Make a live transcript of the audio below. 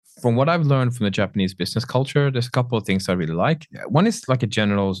from what I've learned from the Japanese business culture, there's a couple of things I really like. One is like a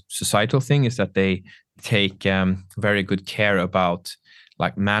general societal thing is that they take very good care about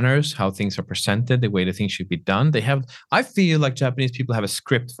like manners, how things are presented, the way the things should be done. I feel like Japanese people have a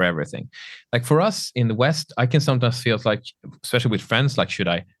script for everything. Like for us in the West, I can sometimes feel like, especially with friends, like should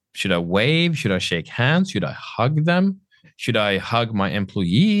I wave? Should I shake hands? Should I hug them? Should I hug my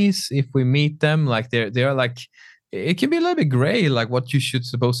employees if we meet them? Like they're like it can be a little bit gray, like what you should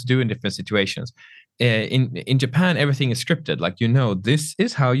supposed to do in different situations. In Japan, everything is scripted. Like this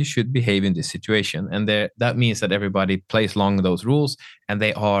is how you should behave in this situation, and that means that everybody plays along those rules, and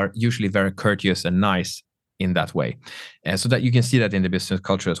they are usually very courteous and nice in that way, so that you can see that in the business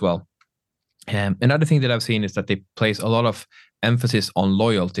culture as well. Another thing that I've seen is that they place a lot of emphasis on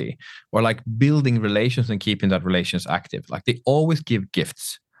loyalty or like building relations and keeping that relations active. Like they always give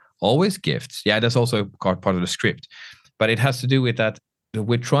gifts, always gifts. Yeah, that's also part of the script, but it has to do with that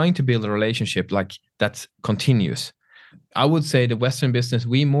we're trying to build a relationship like that's continuous. I would say the Western business,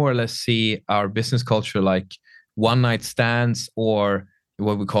 we more or less see our business culture like one night stands or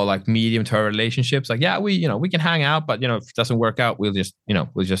what we call like medium term relationships. Like, yeah, we can hang out, but if it doesn't work out, we'll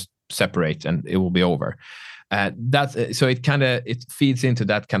just separate and it will be over. That's so it feeds into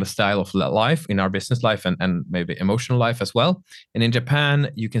that kind of style of life in our business life and maybe emotional life as well. And in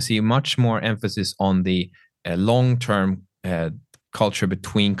Japan, you can see much more emphasis on the long term culture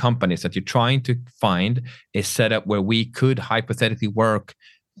between companies, that you're trying to find a setup where we could hypothetically work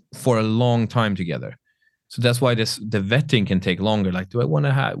for a long time together. So that's why the vetting can take longer. Like, do I want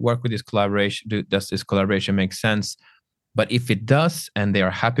to work with this collaboration? Does this collaboration make sense? But if it does, and they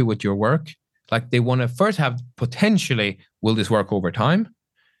are happy with your work, like they want to first have potentially, will this work over time?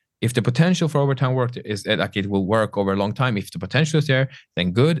 If the potential for overtime work is like it will work over a long time, if the potential is there,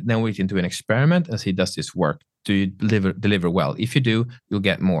 then good. Then we can do an experiment and see, does this work? Do you deliver well? If you do, you'll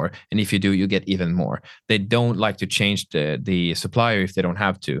get more. And if you do, you get even more. They don't like to change the supplier if they don't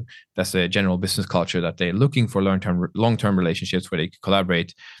have to. That's a general business culture, that they're looking for long-term relationships where they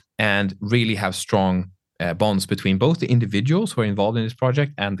collaborate and really have strong bonds between both the individuals who are involved in this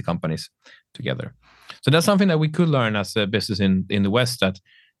project and the companies together. So that's something that we could learn as a business in the West, that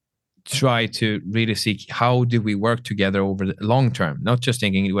try to really seek how do we work together over the long term, not just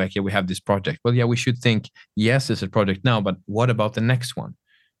thinking, okay, we have this project. Well, yeah, we should think, yes, it's a project now, but what about the next one?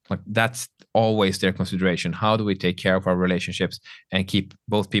 Like that's always their consideration. How do we take care of our relationships and keep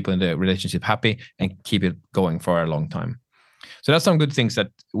both people in the relationship happy and keep it going for a long time? So that's some good things that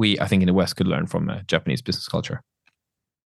I think in the West could learn from Japanese business culture.